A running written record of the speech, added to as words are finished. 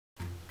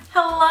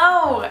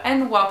Hello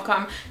and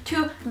welcome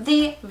to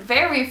the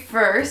very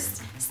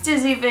first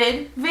Stizzy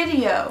Vid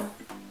video.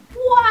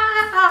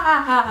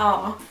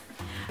 Wow!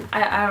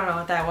 I don't know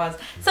what that was.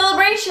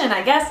 Celebration,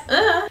 I guess.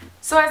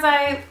 So as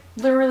I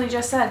literally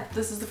just said,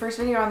 this is the first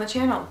video on the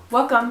channel.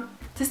 Welcome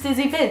to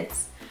Stizzy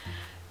Vids.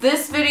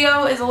 This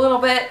video is a little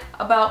bit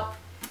about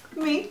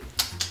me,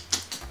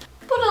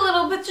 but a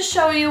little bit to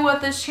show you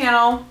what this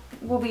channel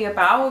will be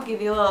about. We'll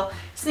give you a little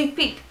sneak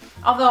peek.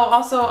 Although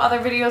also other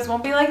videos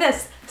won't be like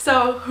this.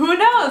 So who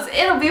knows?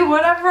 It'll be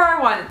whatever I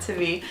want it to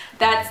be.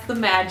 That's the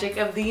magic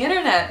of the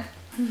internet.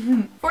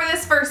 For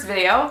this first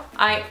video,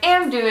 I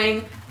am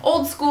doing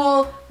old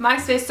school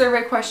MySpace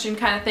survey question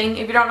kind of thing.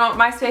 If you don't know what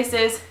MySpace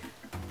is,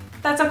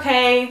 that's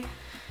okay.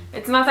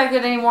 It's not that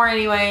good anymore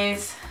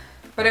anyways,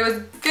 but it was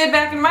good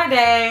back in my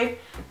day.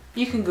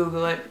 You can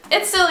Google it.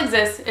 It still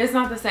exists. It's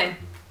not the same.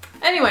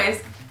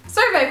 Anyways,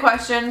 survey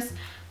questions.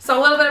 So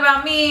a little bit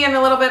about me and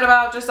a little bit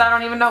about just I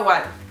don't even know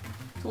what.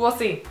 We'll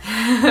see.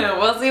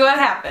 We'll see what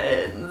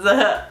happens.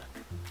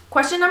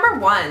 Question number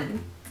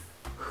 1.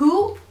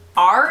 Who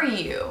are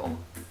you?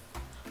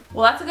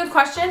 Well, that's a good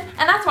question,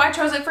 and that's why I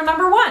chose it for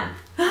number 1.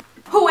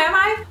 Who am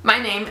I? My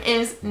name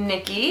is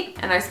Nikki,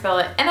 and I spell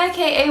it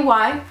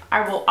N-I-K-A-Y.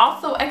 I will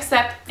also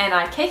accept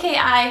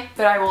N-I-K-K-I,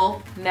 but I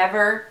will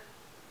never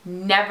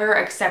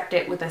accept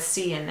it with a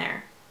C in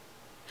there.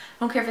 I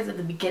don't care if it's at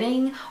the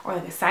beginning or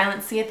like a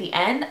silent C at the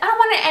end. I don't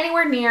want it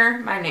anywhere near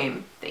my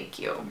name. Thank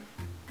you.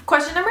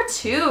 Question number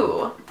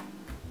 2.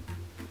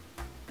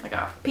 Like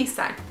a peace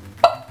sign.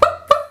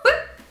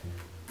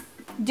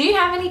 Do you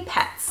have any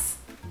pets?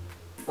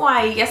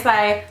 Why, yes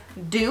I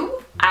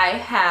do. I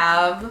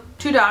have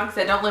 2 dogs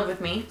that don't live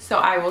with me, so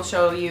I will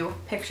show you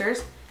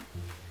pictures.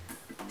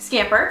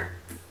 Scamper.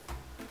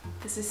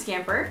 This is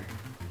Scamper.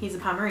 He's a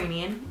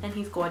Pomeranian and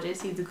he's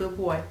gorgeous. He's a good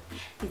boy.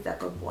 He's a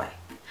good boy.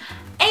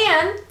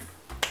 And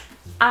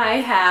I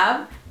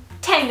have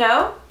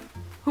Tango,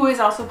 who is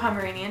also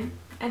Pomeranian.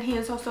 And he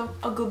is also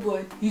a good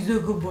boy. He's a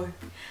good boy.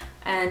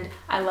 And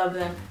I love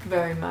them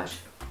very much.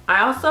 I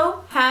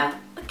also have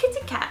a kitty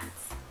cat.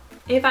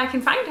 If I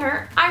can find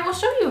her, I will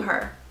show you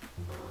her.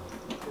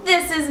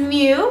 This is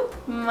Mew,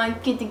 my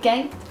kitty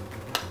cat.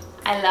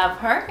 I love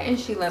her and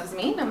she loves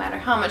me no matter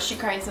how much she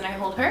cries when I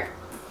hold her.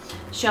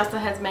 She also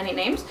has many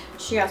names.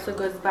 She also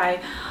goes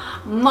by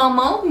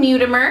Momo,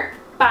 Mutimer,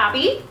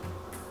 Bobby,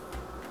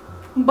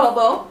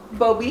 Bobo,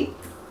 Bobby,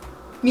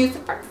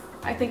 Musifer.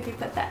 I think he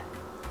said that.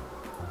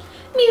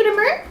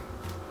 Mutimer.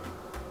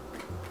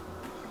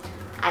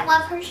 I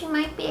love her, she's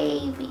my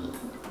baby.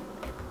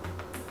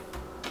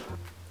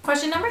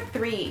 Question number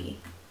 3.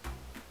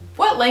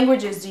 What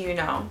languages do you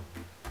know?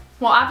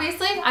 Well,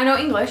 obviously I know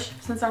English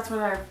since that's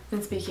what I've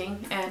been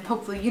speaking, and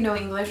hopefully you know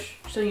English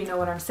so you know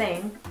what I'm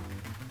saying.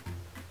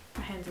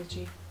 My hand's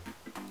itchy.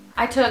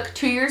 I took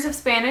 2 years of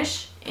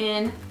Spanish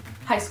in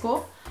high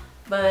school,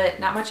 but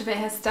not much of it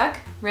has stuck.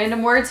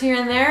 Random words here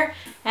and there,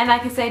 and I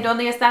can say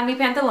 ¿Dónde están mis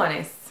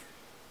pantalones?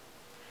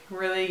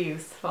 Really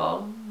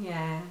useful,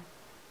 yeah.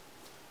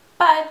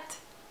 But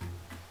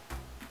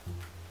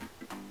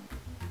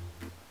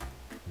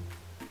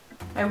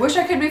I wish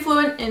I could be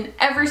fluent in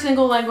every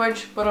single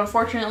language, but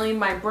unfortunately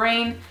my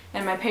brain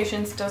and my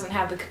patience doesn't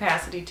have the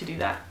capacity to do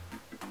that.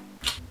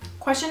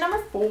 Question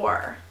number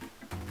 4.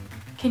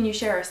 Can you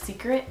share a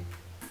secret?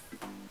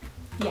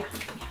 Yeah,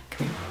 come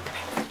here.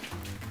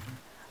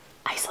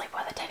 I sleep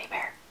with a teddy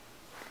bear.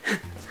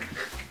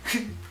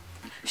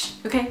 Shh,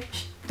 okay?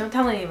 Shh. Don't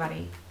tell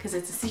anybody, because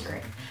it's a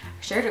secret.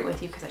 I shared it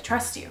with you because I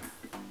trust you.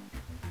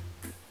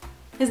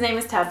 His name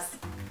is Tubbs.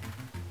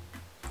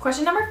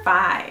 Question number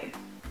 5.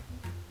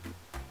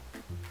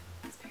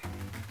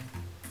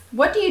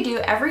 What do you do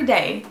every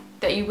day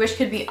that you wish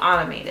could be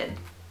automated?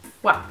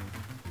 Well,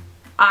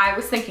 I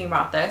was thinking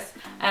about this,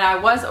 and I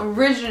was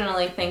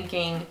originally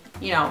thinking,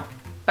 you know,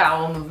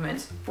 bowel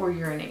movements or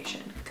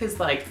urination, because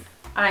like,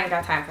 I ain't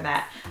got time for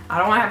that. I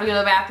don't want to have to go to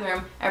the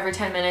bathroom every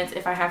 10 minutes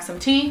if I have some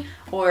tea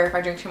or if I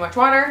drink too much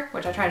water,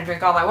 which I try to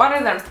drink all my water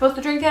that I'm supposed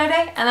to drink in a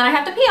day, and then I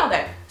have to pee all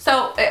day.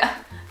 So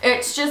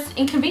it's just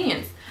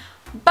inconvenience.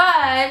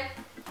 But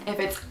if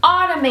it's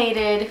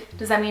automated,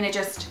 does that mean it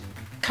just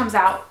comes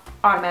out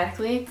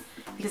automatically?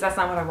 Because that's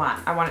not what I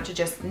want. I want it to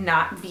just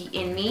not be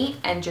in me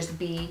and just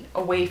be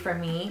away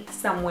from me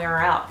somewhere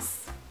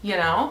else, you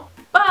know?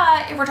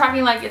 But if we're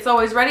talking like it's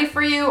always ready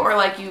for you, or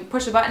like you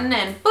push a button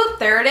and boop,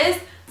 there it is.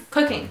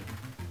 Cooking.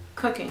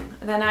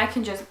 Then I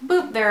can just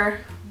boop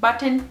their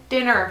button,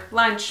 dinner,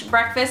 lunch,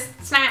 breakfast,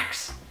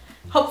 snacks.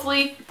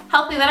 Hopefully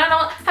healthy, then I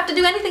don't have to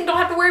do anything, don't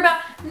have to worry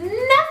about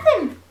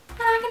nothing. And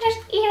I can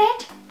just eat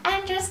it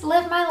and just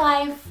live my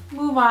life,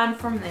 move on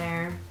from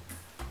there.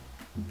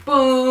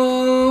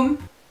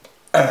 Boom.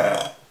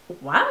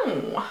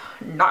 Wow,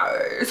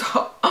 nice.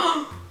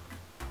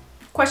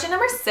 Question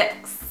number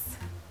 6.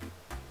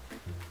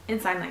 In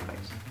sign language.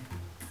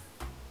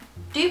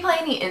 Do you play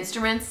any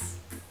instruments?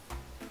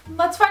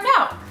 Let's find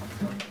out.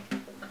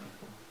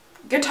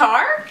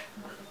 Guitar?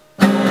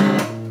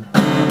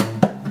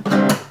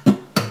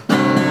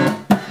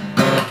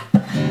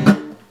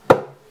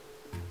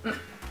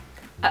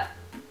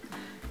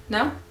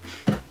 No?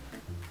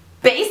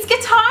 Bass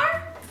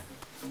guitar?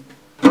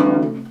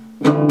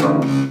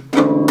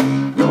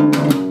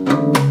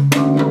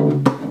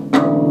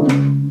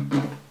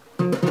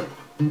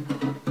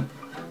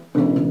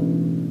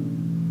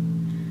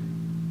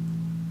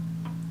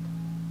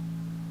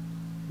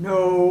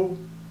 No.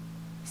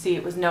 See,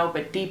 it was no,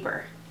 but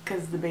deeper,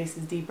 because the bass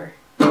is deeper.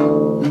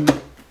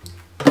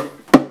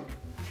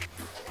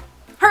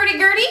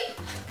 Hurdy-gurdy?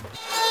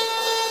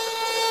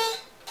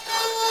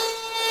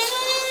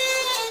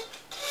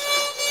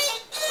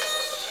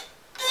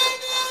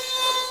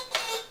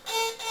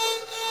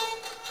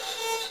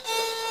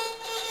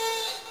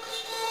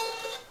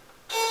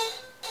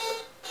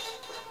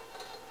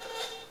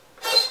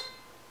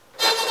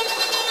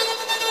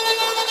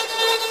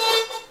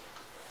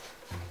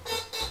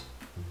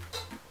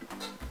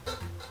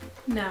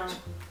 No,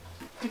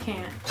 I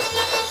can't.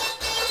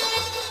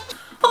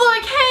 Although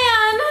I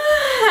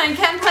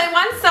can play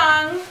one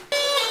song.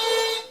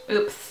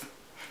 Oops.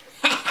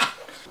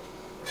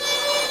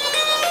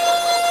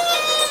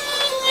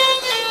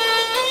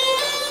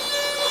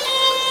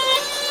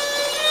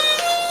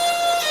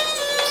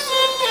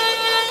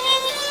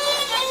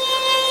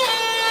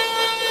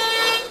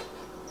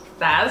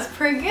 That was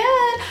pretty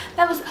good.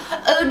 That was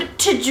Ode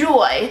to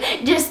Joy.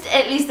 Just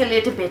at least a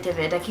little bit of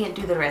it. I can't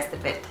do the rest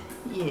of it.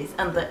 Yes,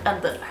 on the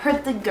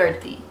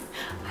hurdy-gurdy.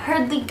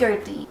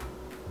 Hurdy-gurdy.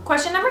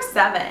 Question number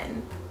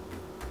 7.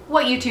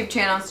 What YouTube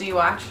channels do you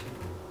watch?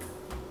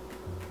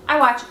 I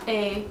watch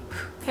a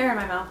hair in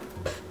my mouth.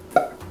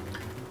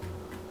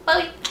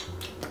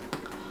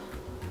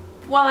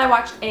 Well, I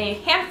watch a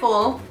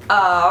handful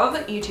of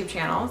YouTube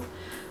channels.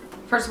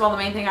 First of all, the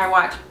main thing I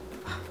watch,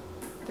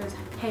 there's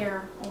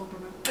hair all over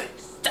my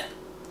face.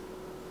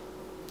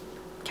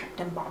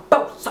 Captain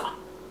Barbosa.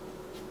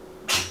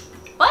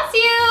 Bless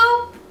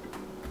you!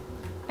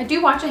 I do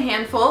watch a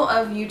handful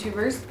of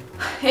YouTubers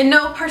in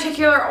no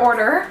particular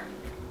order.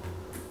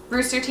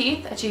 Rooster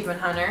Teeth,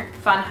 Achievement Hunter,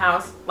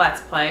 Funhouse, Let's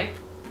Play,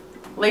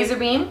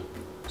 Laserbeam,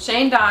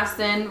 Shane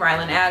Dawson,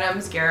 Rylan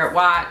Adams, Garrett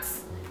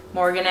Watts,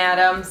 Morgan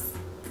Adams.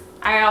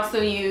 I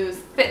also use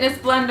Fitness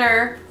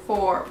Blender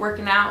for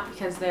working out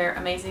because they're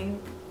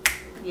amazing.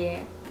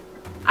 Yeah.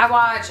 I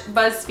watch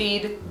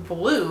BuzzFeed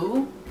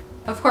Blue.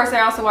 Of course,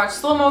 I also watch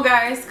Slow Mo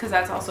Guys because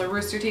that's also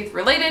Rooster Teeth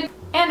related.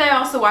 And I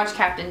also watch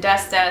Captain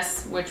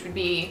Destes, which would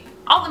be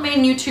all the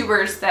main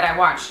YouTubers that I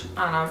watch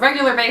on a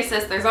regular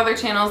basis. There's other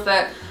channels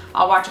that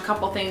I'll watch a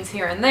couple things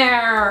here and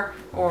there,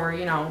 or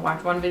you know,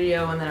 watch one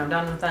video and then I'm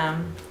done with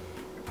them.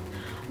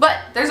 But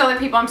there's other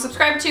people I'm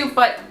subscribed to,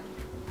 but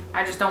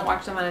I just don't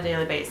watch them on a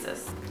daily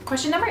basis.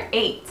 Question number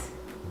 8.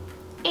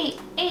 8,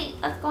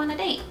 let's go on a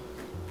date.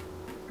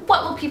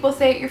 What will people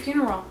say at your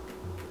funeral?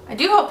 I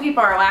do hope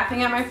people are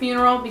laughing at my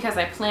funeral because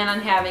I plan on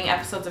having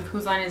episodes of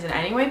Whose Line Is It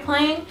Anyway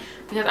playing,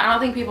 because I don't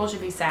think people should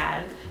be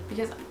sad.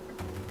 Because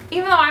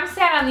even though I'm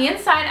sad on the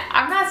inside,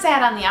 I'm not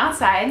sad on the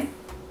outside.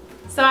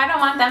 So I don't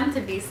want them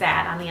to be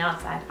sad on the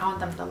outside. I want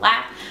them to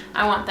laugh.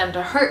 I want them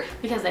to hurt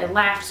because they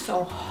laughed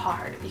so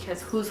hard,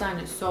 because Whose Line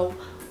is so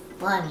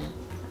funny.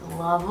 I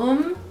love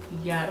them.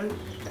 Yes,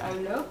 I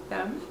love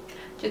them.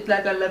 Just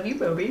like I love you,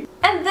 baby.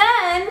 And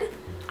then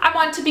I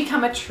want to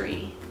become a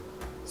tree.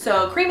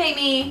 So cremate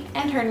me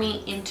and turn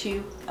me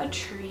into a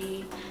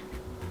tree.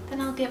 Then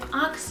I'll give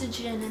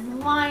oxygen and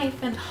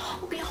life, and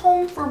I'll be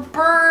home for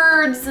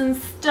birds and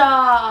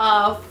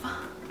stuff.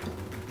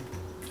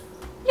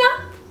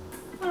 Yeah,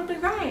 that'll be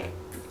great.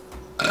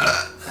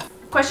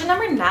 Question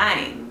number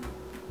 9.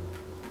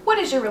 What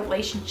is your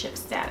relationship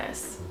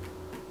status?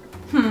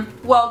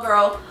 Well,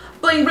 girl,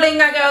 bling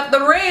bling, I got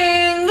the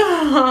ring.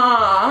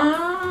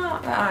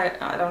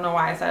 I don't know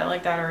why I said it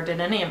like that or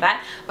did any of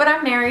that, but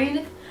I'm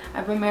married.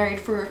 I've been married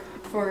for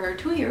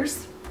 2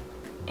 years,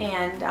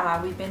 and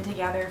we've been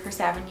together for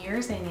 7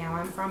 years, and now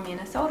I'm from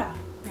Minnesota.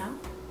 Yeah.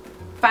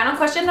 Final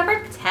question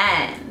number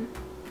 10.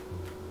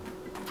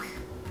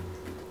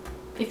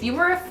 If you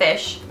were a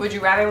fish, would you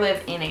rather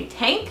live in a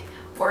tank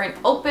or in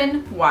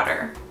open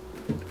water?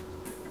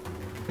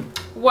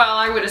 Well,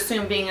 I would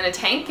assume being in a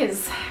tank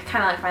is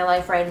kind of like my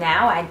life right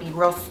now. I'd be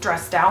real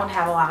stressed out and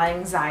have a lot of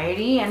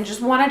anxiety and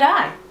just want to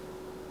die.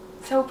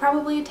 So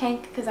probably a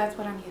tank, because that's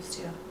what I'm used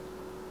to.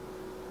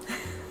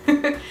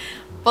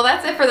 Well,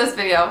 that's it for this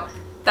video.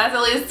 That's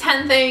at least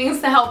 10 things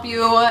to help you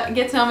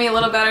get to know me a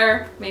little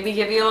better. Maybe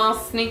give you a little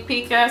sneak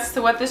peek as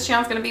to what this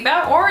channel's going to be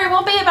about. Or it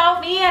won't be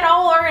about me at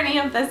all, or any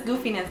of this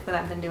goofiness that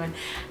I've been doing.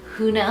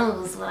 Who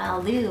knows what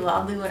I'll do.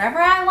 I'll do whatever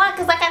I want,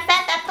 because like I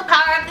said, that's the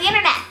power of the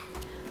internet.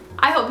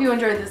 I hope you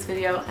enjoyed this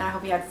video, and I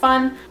hope you had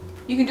fun.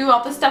 You can do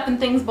all the stuff and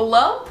things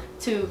below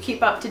to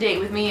keep up to date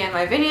with me and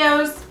my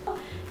videos.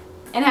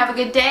 And have a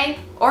good day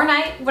or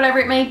night, whatever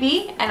it may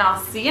be, and I'll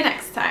see you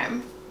next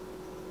time.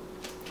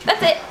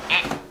 That's it.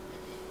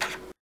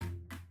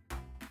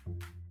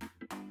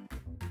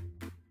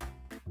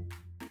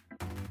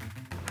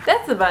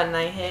 That's the button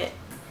I hit.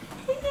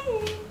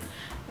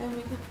 Let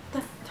me put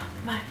the top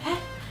of my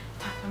head,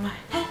 top of my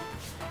head.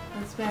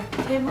 Let's back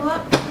the table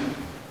up.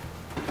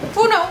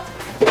 Oh no!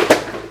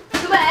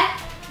 Goodbye!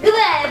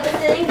 Goodbye,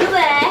 button!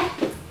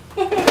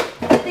 Goodbye!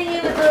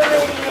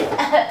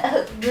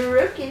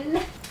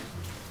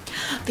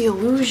 the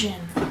illusion.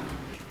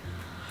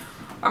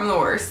 I'm the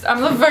worst.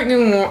 I'm the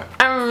freaking worst.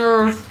 I'm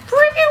the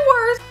freaking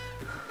worst.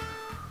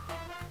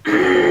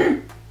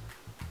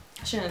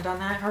 I shouldn't have done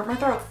that. It hurt my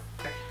throat.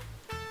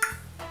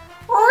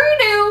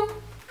 Redo.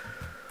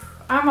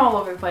 I'm all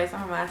over the place.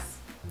 I'm a mess.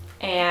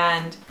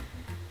 And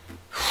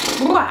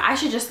I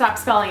should just stop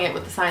spelling it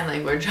with the sign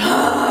language.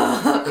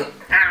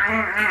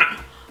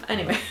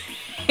 Anyway,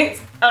 I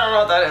don't know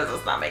what that is.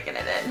 It's not making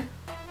it in.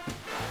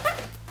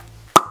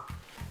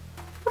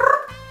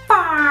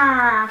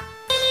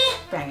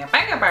 Bang it,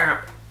 bang it, bang it.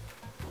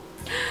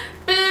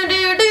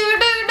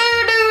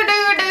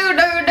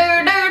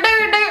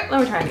 Let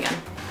me try it again.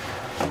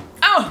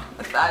 Oh,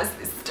 my thighs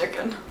be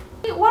sticking.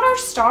 What are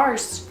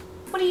stars?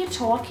 What are you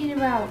talking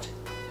about?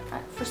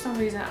 For some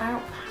reason, I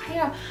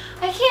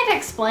can't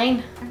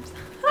explain.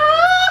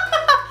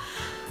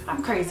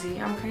 I'm crazy.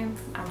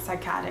 I'm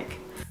psychotic.